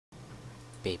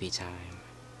Baby time.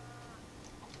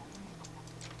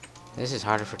 This is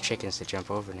harder for chickens to jump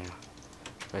over now.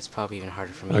 But it's probably even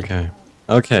harder for me. Okay.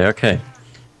 Okay, okay.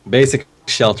 Basic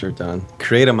shelter done.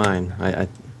 Create a mine.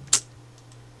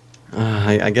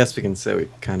 I guess we can say we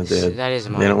kind of did, That is a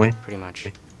didn't mine, we? pretty much.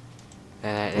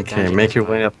 That Okay, dungeon is make a your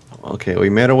way mine. up. Okay, we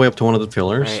made our way up to one of the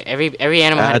pillars. Alright, every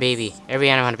animal had a Add baby. Every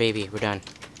animal had a baby. We're done.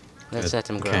 Let's good. let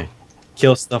them grow. Okay.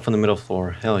 Kill stuff on the middle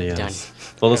floor. Hell Done. yes.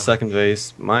 Build a Go. second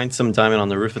base. Mine some diamond on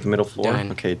the roof of the middle floor.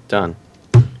 Done. Okay, done.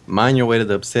 Mine your way to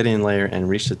the obsidian layer and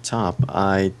reach the top.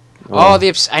 Oh, Oh,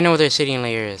 I know where the obsidian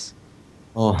layer is.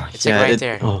 oh It's like yeah. right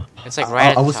there. Oh, It's like right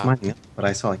at I the was top. mining it, but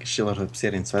I saw like a shitload of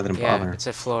obsidian, so I didn't Yeah, bother. it's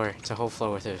a floor. It's a whole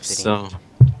floor with obsidian. So,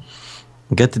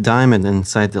 get the diamond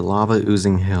inside the lava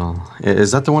oozing hill.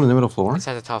 Is that the one in the middle floor? It's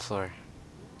at the top floor.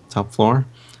 Top floor?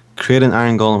 Create an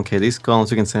iron golem. Okay, these golems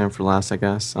we can save them for last, I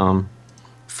guess.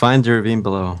 Find the ravine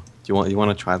below. Do you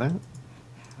want to try that?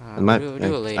 It might. We'll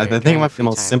do it later. I think it during our might be the free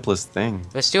most time. simplest thing.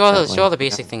 Let's do all that, the like,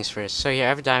 basic things first. So yeah, I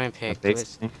have a diamond yeah, pick. basic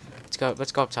thing.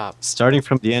 Let's go up top. Starting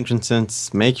from the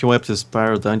entrances, make your way up to the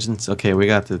spiral dungeons. Okay, we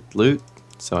got the loot.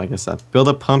 So I guess that build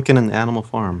a pumpkin and animal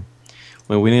farm.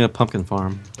 Well, we need a pumpkin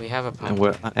farm. We have a And pumpkin.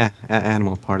 we're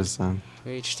animal partisan.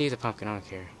 We just leave the pumpkin. I don't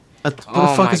care. What the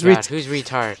Oh fuck my is god, who's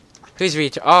retard? Who's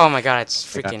retard? Oh my god, it's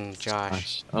freaking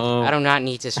Josh. Gosh. Oh. I do not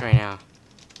need this right now.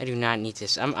 I do not need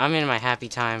this. I'm in my happy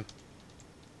time.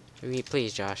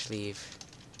 Please, Josh, leave.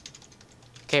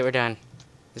 Okay, we're done.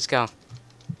 Let's go.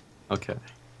 Okay.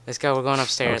 Let's go. We're going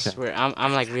upstairs. Okay.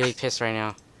 I'm like really pissed right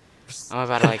now. I'm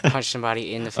about to like punch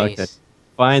somebody in the face. Okay.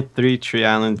 Find 3 tree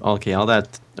island. Okay, all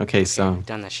that. Okay, so We've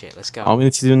done that shit. Let's go. all we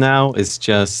need to do now is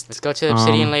just. Let's go to the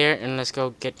obsidian layer and let's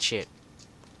go get shit.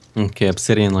 Okay,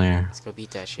 obsidian layer. Let's go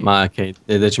beat that shit. Okay,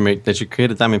 did you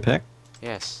create a diamond pick?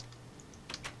 Yes.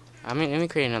 Let me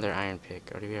create another iron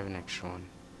pick. Or do we have an extra one?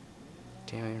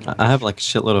 Damn it. I have like a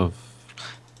shitload of.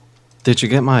 Did you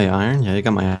get my iron? Yeah, you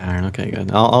got my iron. Okay,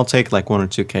 good. I'll take like 1 or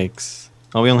 2 cakes.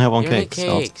 Oh, we only have one You don't need cake.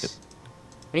 So cakes.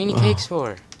 What do you need cakes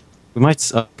for? we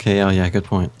might. Okay. Oh yeah, good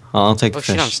point. I'll take Oh the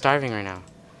shit, I'm fish. starving right now.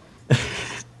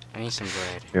 I need some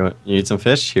bread. You need some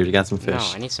fish? Here, you got some fish.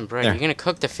 No, I need some bread. There. You're gonna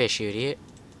cook the fish, you idiot.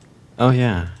 Oh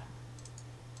yeah.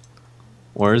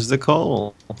 Where's the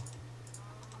coal?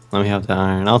 Let me have the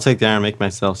iron. I'll take the iron. Make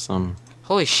myself some.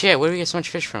 Holy shit, where do we get so much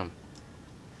fish from?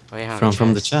 Oh yeah,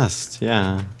 From the chest.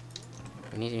 Yeah.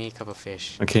 We need a couple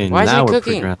fish. Okay. Why now is it we're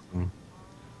cooking? progressing.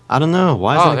 I don't know.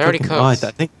 Why is Oh, it they already cooking? cooked. Oh,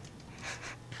 I think.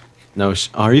 No.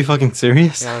 Are you fucking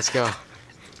serious? Yeah, let's go.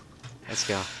 Let's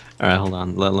go. All right. Hold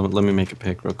on. Let me make a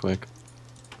pick real quick.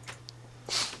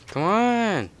 Come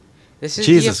on. This is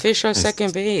Jesus the official Christ.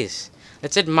 second base.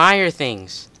 Let's admire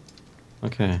things.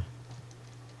 Okay.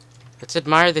 Let's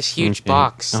admire this huge Okay.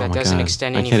 box Oh that my doesn't God.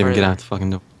 extend I any can't even further. get out the fucking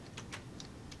door.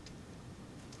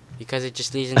 Because it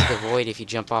just leads into the void if you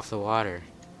jump off the water.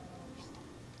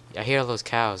 I hear all those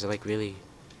cows. They're like really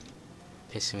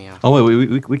pissing me off. Oh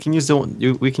wait, we can use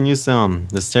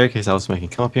the staircase I was making.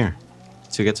 Come up here,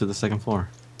 to get to the second floor.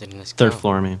 Then let's Third go.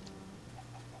 floor, I mean.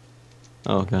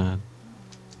 Oh god,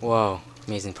 Whoa,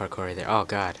 amazing parkour right there. Oh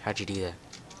god, how'd you do that?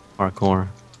 parkour.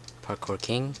 Parkour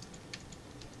king?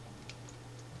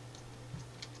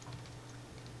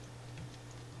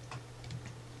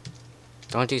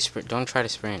 Don't try to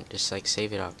sprint. Just like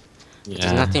save it up. There's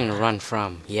Yeah. nothing to run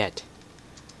from yet.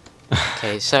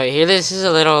 Okay, so here this is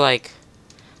a little like,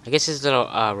 I guess it's a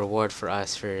little reward for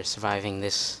us for surviving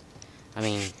this. I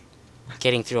mean,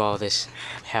 getting through all this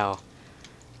hell.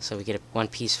 So we get one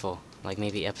peaceful, like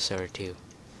maybe episode or 2.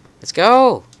 Let's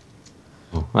go.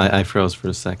 Oh, I froze for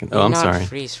a second. You Oh, I'm did not sorry.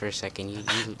 freeze for a second. You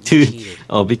Dude, cheated.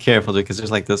 oh, be careful, because there's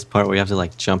like this part where you have to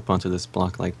like jump onto this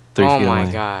block like 3 Oh feet my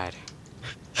away. god.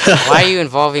 Why are you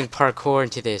involving parkour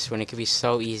into this when it could be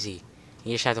so easy?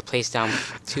 You just have to place down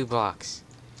 2 blocks.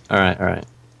 All right.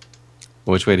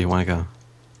 Which way do you want to go?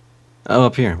 Oh,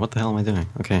 up here. What the hell am I doing?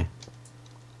 Okay.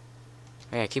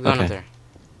 Oh, yeah, keep going up Okay. there.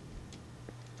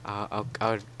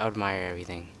 I'll admire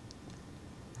everything.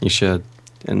 You should.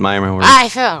 Admire my work. I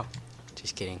fell!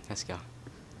 Just kidding. Let's go.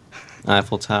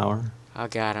 Eiffel Tower. Oh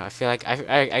god, I feel like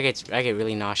I get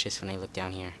really nauseous when I look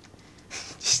down here.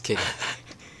 Just kidding.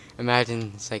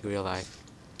 Imagine it's like real life.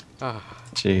 Oh,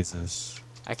 Jesus.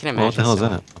 I can Well, what imagine. the hell is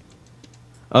someone- that?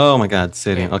 Oh my god,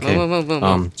 sitting. Here, Okay.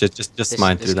 move. Just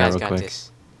mine through that guy's real got quick.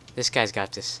 this. This guy's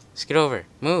got this. Let's get over.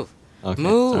 Move. Okay.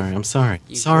 Move. Sorry. I'm sorry.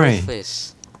 You Sorry.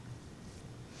 worthless.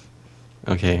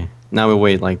 Okay. Now we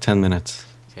wait like 10 minutes.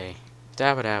 Okay.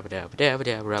 So,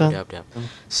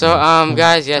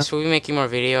 guys, yes, we'll be making more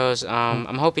videos.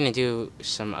 I'm hoping to do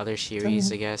some other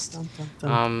series, I guess.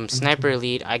 Sniper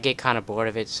Elite, I get kind of bored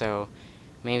of it, so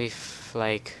maybe,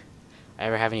 like, I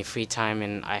ever have any free time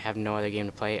and I have no other game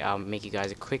to play, I'll make you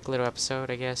guys a quick little episode,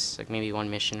 I guess, like maybe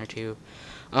one mission or two.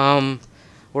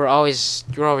 We're always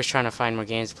trying to find more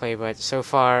games to play, but so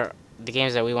far the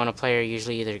games that we want to play are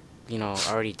usually either, you know,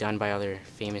 already done by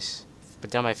famous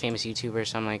YouTubers.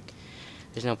 So I'm like,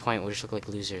 there's no point. We'll just look like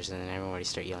losers, and then everybody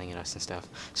start yelling at us and stuff.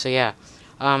 So yeah,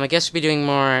 I guess we'll be doing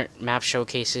more map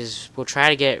showcases. We'll try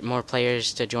to get more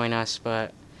players to join us,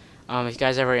 but if you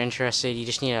guys are ever interested, you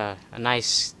just need a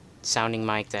nice sounding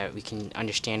mic that we can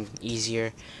understand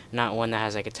easier, not one that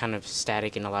has like a ton of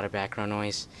static and a lot of background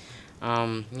noise.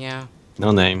 Yeah.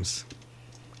 No names.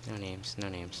 No names. No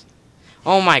names.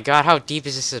 Oh my God! How deep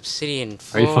is this obsidian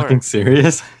floor? Are you fucking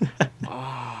serious? Oh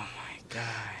my God!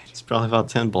 It's probably about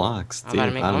 10 blocks. I'm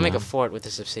gonna make a fort with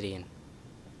this obsidian.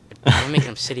 I'm gonna make an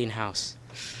obsidian house.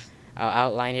 I'll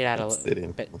outline it out a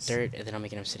bit dirt, and then I'll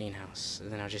make an obsidian house.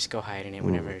 And then I'll just go hide in it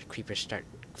whenever creepers start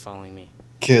following me.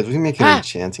 Kid, we can make it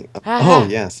enchanting. Oh,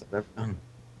 yes.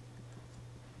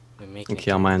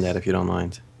 Okay, I'll mind that if you don't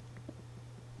mind.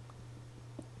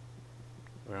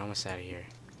 We're almost out of here.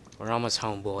 We're almost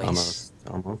home, boys.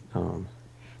 Almost home.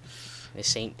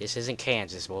 This isn't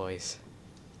Kansas, boys.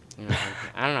 You know,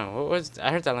 I don't know.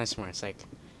 I heard that line somewhere. It's like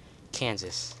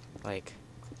Kansas, like,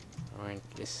 or in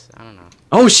this. I don't know.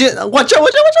 Oh shit! Watch out!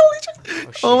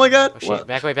 Oh my God! Oh shit!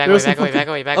 Back away! Back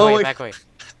away!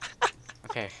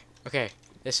 Okay.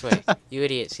 This way. You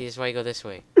idiot! See, this is why you go this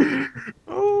way. Oh my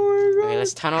God! Okay,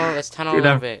 let's tunnel a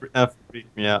little bit. That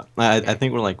freaked me out. I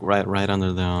think we're like right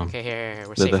under the Okay, here.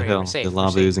 We're safe. the hill, We're safe. the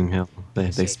lava oozing hill.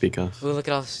 They speak of. Ooh, look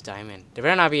at all this diamond. There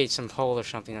better not be some hole or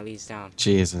something that leads down.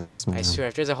 Jesus, man. I swear,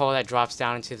 if there's a hole that drops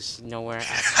down into nowhere,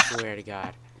 I swear to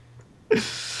God.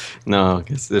 No,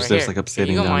 because there's like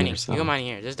obsidian down there. You go mining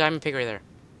here. There's a diamond pick right there.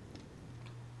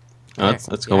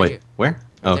 Let's go. Wait, where?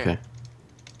 Right okay. there.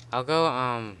 I'll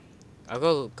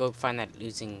go find that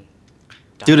oozing diamond.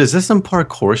 Dude, is this some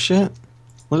parkour shit?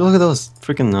 Look at those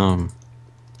freaking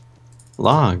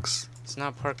logs. It's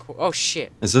not parkour. Oh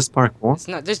shit. Is this parkour? It's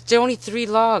not. There's only 3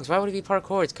 logs. Why would it be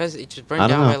parkour? It's because it just burned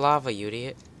down by lava, you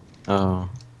idiot. Oh.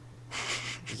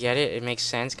 You get it? It makes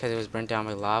sense because it was burnt down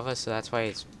by lava, so that's why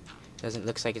it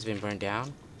looks like it's been burned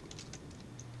down.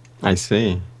 I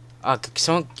see.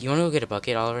 Someone, you want to go get a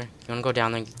bucket, Oliver? You want to go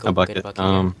down there and get a bucket?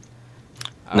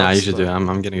 Nah, you should do it. I'm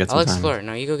gonna get some I'll time. explore.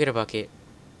 No, you go get a bucket.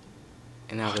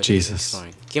 And I'll go Jesus.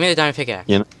 exploring. Give me the diamond pickaxe.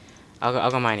 You know?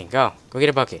 I'll go mining. Go get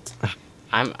a bucket.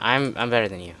 I'm better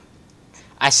than you.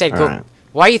 I said go. Right.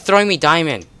 Why are you throwing me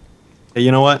diamond? Hey,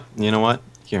 you know what?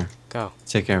 Here. Go.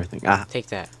 Take everything. Take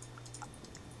that.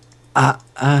 I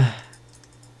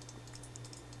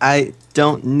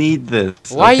don't need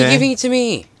this. Why are you giving it to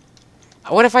me?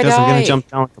 What if I die? Because I'm gonna jump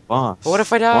down like a boss. But what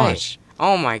if I die? Watch.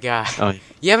 Oh my God. Oh.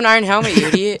 You have an iron helmet, you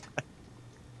idiot.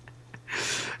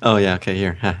 Oh yeah. Okay.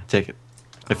 Here. Take it.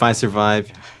 If I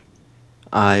survive,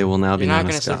 I will now be. You're not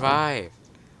gonna survive.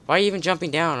 Why are you even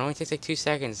jumping down? It only takes like 2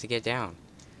 seconds to get down.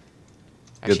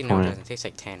 Actually, no, it doesn't. It takes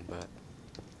like 10, but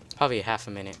probably a half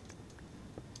a minute.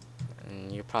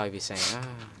 And you'll probably be saying,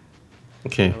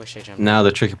 Okay. I wish I jumped now down.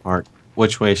 The tricky part.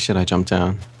 Which way should I jump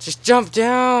down? Just jump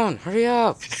down! Hurry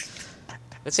up!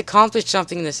 Let's accomplish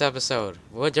something in this episode.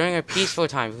 Well, during our peaceful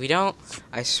time. If we don't,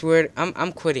 I swear,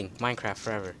 I'm quitting Minecraft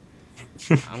forever.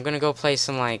 I'm gonna go play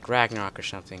some like Ragnarok or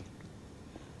something.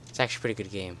 It's actually a pretty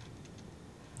good game,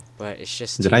 but it's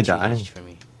just Did I die? Easy for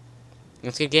me.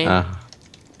 It's a good game.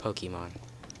 Pokemon,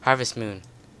 Harvest Moon,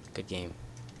 good game.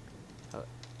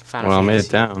 Final Fantasy. I made it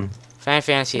down. Final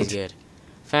Fantasy is good.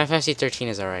 Final Fantasy 13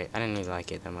 is alright. I didn't really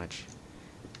like it that much.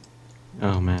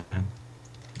 Oh man,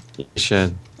 you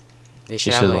should. They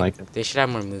should have like it. They should have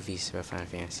more movies about Final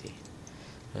Fantasy.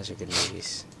 Those are good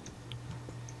movies.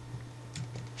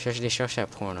 They should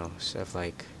have pornos of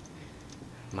like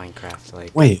Minecraft.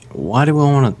 Like. Wait, why'd you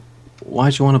want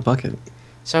a bucket?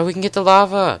 So we can get the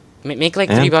lava. Make like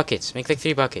 3 buckets. Make like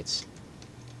 3 buckets.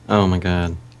 Oh my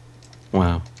God!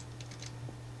 Wow.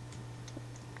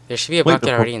 There should be a bucket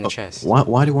already in the chest. Why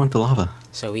do you want the lava?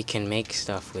 So we can make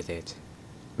stuff with it.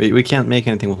 We can't make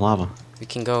anything with lava. We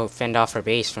can go fend off our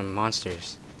base from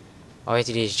monsters. All we have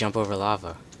to do is jump over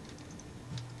lava.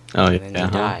 Oh yeah. And then they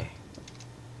die.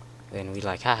 Then we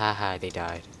like, ha ha ha, they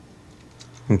died.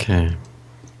 Okay.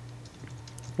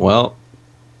 Well.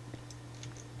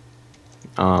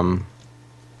 I'm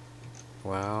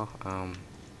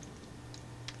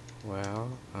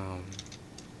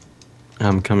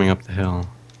coming up the hill.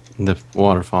 The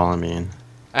waterfall, I mean.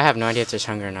 I have no idea if there's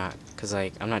hunger or not. Cause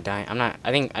like, I'm not dying.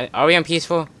 Are we on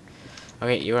peaceful?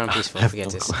 Okay, you're on peaceful.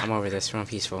 Forget this. I'm over this. We're on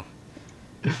peaceful.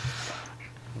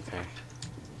 Okay.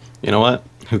 You know what?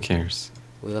 Who cares?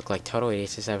 We look like total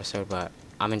idiots this episode, but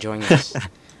I'm enjoying this.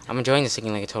 I'm enjoying this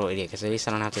looking like a total idiot because at least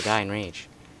I don't have to die in rage.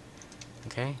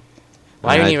 Okay.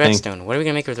 Why do we I need think- redstone? What are we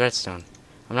gonna make with redstone?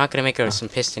 I'm not gonna make some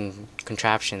piston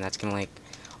contraption that's gonna like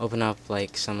open up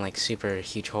like some like super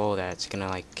huge hole that's gonna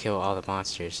like kill all the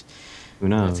monsters. Who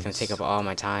knows? That's gonna take up all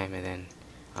my time, and then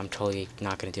I'm totally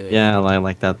not gonna do it. Yeah,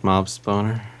 like that mob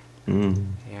spawner.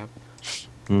 Yep.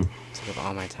 Mm. Take up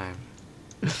all my time.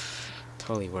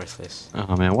 Totally worthless.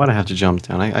 Oh man, why'd I have to jump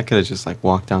down? I could have just like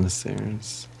walked down the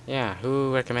stairs. Yeah.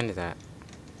 Who recommended that?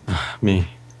 Me.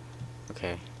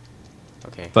 Okay.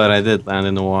 Okay. But I did land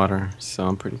in the water, so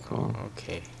I'm pretty cool.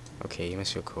 Okay. Okay. You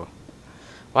must feel cool.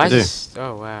 Why is this?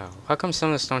 Oh wow. How come some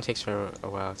of the stone takes for a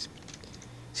while?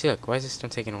 See, look. Why is this stone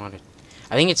taking a while?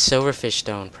 I think it's silverfish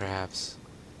stone, perhaps.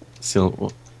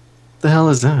 What the hell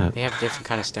is that? They have different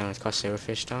kind of stone. It's called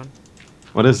silverfish stone.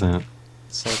 What is that?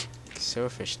 It's like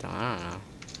silverfish stone. I don't know.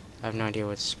 I have no idea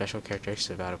what's special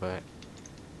characteristics about it, but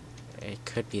it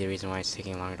could be the reason why it's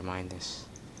taking longer to mine this.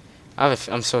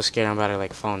 I'm so scared I'm about to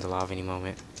like fall into lava any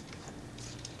moment.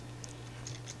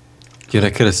 Dude, I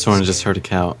could have sworn I just heard a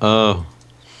cow. Oh.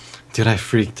 Dude, I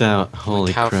freaked out.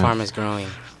 Holy My cow crap. farm is growing.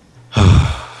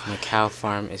 My cow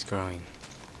farm is growing.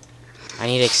 I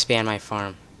need to expand my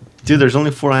farm. Dude, there's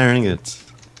only 4 iron ingots.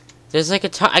 There's like a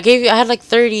ton. I had like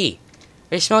 30.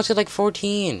 I smelted like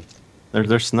 14.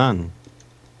 There's none.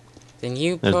 Then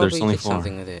you There's probably only did 4.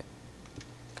 something with it.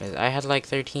 Cause I had like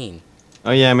 13.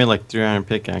 Oh yeah, I made like 3 iron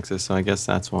pickaxes, so I guess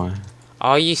that's why.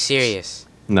 Are you serious?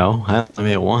 No, I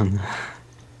made 1.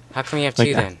 How come you have Like,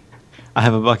 2 then? I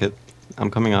have a bucket. I'm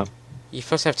coming up. You're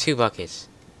supposed to have 2 buckets.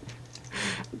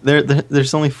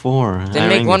 There's only 4. Then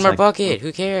make 1 more bucket.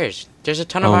 Who cares? There's a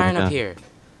ton of Oh my iron up God. here.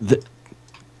 The-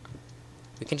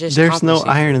 We can just There's no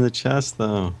compensate. iron in the chest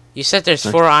though. You said there's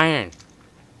Like- 4 iron.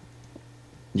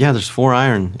 Yeah, there's 4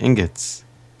 iron ingots.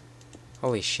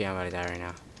 Holy shit, I'm about to die right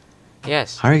now.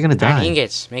 Yes. How are you gonna Iron die?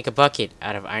 ingots. Make a bucket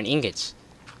out of iron ingots.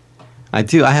 I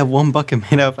do. I have 1 bucket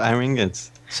made out of iron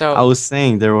ingots. So I was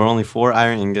saying there were only 4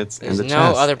 iron ingots in There's the no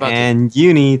chest, other bucket. and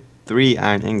you need 3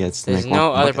 iron ingots to there's make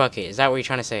no one other bucket. bucket. Is that what you're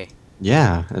trying to say?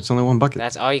 Yeah, it's only 1 bucket.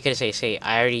 That's all you could say. Say,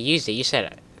 I already used it. You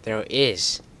said there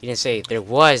is. You didn't say there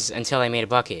was until I made a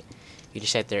bucket. You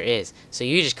just said there is. So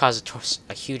you just caused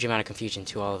a huge amount of confusion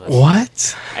to all of us.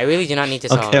 What? I really do not need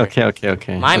this, Okay, Oliver.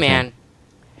 okay. My okay. man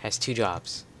has 2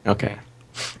 jobs. Okay.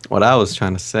 What I was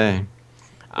trying to say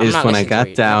I'm is not when I listening to got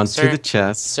you. down No, to sir, the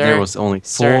chest, sir, there was only 4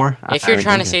 Sir, if you're iron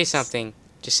trying to say ingots. something,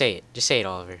 just say it. Just say it,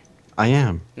 Oliver. I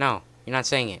am. No, you're not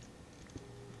saying it.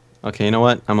 Okay, you know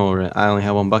what? I'm over it. I only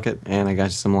have 1 bucket, and I got you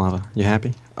some lava. You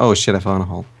happy? Oh shit, I fell in a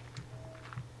hole.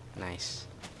 Nice.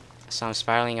 So I'm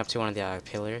spiraling up to one of the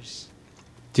pillars.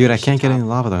 Dude, I can't get Stop. any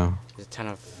lava though. There's a ton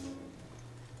of...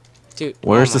 Dude,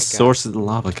 Where's oh the my God. source of the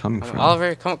lava coming from?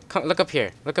 Oliver, come, look up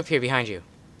here. Look up here behind you.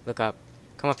 Look up.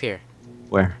 Come up here.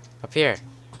 Where? Up here.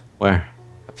 Where?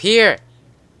 Up here.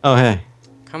 Oh hey.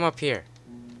 Come up here.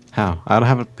 How? I don't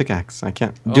have a pickaxe. I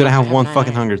can't. Oh, Dude, I I have have 1 9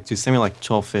 fucking iron. hunger. Dude, send me like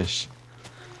 12 fish.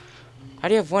 How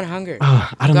do you have 1 hunger?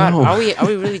 I don't God, know. are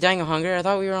we really dying of hunger? I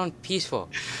thought we were on peaceful.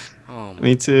 Oh my.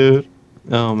 Me too.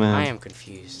 Oh man. I am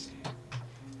confused.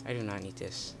 I do not need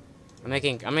this. I'm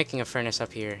making a furnace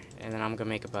up here, and then I'm gonna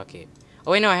make a bucket.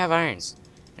 Oh wait, no, I have irons.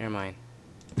 Never mind.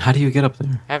 How do you get up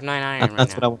there? I have 9 iron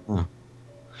That's right what I now. want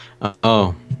to know.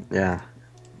 Oh, yeah.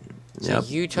 So Yep,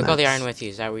 you took all the nice. iron with you.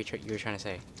 Is that what you were trying to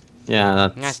say? Yeah,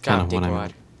 Nice that's job, kind of what I dickwad.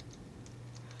 meant.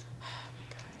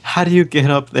 How do you get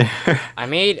up there? I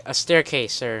made a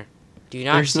staircase, sir. Do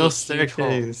not There's see no a huge hole.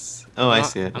 staircase. Oh, I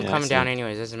see it. I'm Yeah, I coming see down it.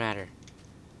 anyways. Doesn't matter.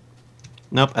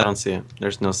 Nope, I don't see it.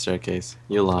 There's no staircase.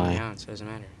 You Coming lie. down, so it doesn't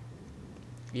matter.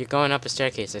 You're going up a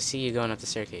staircase. I see you going up the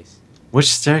staircase. Which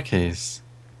staircase?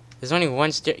 There's only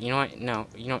one stair. You know what? No,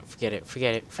 you know what? Forget it.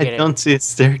 Forget it. I Forget it. don't see a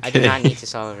staircase. I do not need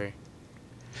this, Oliver.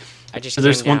 I just So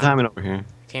there's came one down. diamond over here.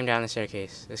 Came down the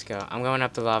staircase. Let's go. I'm going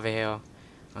up the lava hill.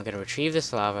 I'm gonna retrieve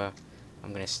this lava.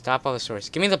 I'm gonna stop all the source.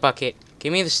 Give me the bucket.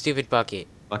 Give me the stupid bucket.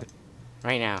 Bucket.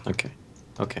 Right now. Okay.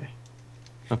 Okay.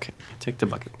 Okay. Take the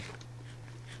bucket.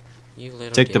 You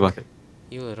little Take dick. the bucket.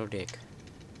 You little dick.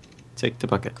 Take the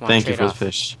bucket. Come on, Thank you trade for off. the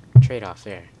fish. Trade off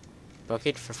there.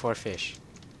 Bucket for 4 fish.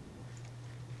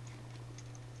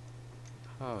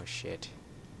 Oh shit.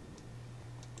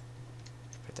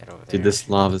 Put that over there. Dude, this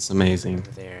lava is amazing.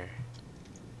 Over there.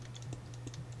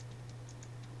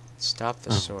 Stop the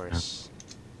Oh, source.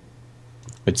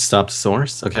 Which stop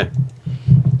source? Okay.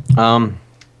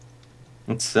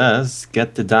 It says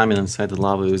get the diamond inside the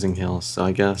lava oozing hill. So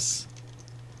I guess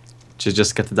to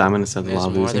just get the diamond inside the There's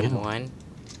lava more oozing than hill. one.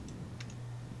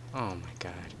 Oh my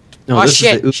god. No, Oh this is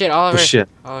shit! the Shit, Oliver. Oh shit!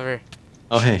 Oliver.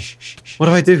 Oh hey! Shh, shh, shh, What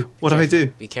do I do? What do I careful.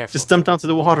 do? Be careful. Just dump down to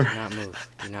the water. Do not move.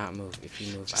 Do not move. If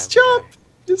you move, Just I will jump. die.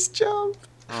 just jump.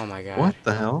 Oh my god. What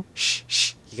the hell? Shh,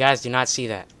 shh. You guys do not see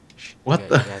that. Shh. What You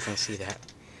the? guys don't see that.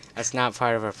 That's not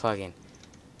part of our plugin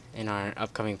in our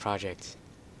upcoming project.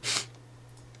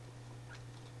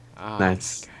 Oh my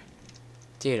Nice. god.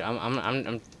 Dude,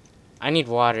 I need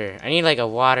water. I need like a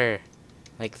water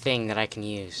like thing that I can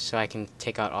use so I can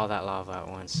take out all that lava at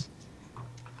once.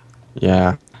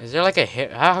 Yeah. Is there like a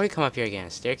hit? How do we come up here again?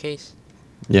 Staircase?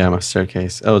 Yeah, my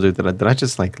staircase. Oh, dude, did I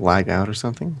just like lag out or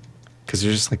something? Because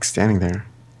you're just like standing there.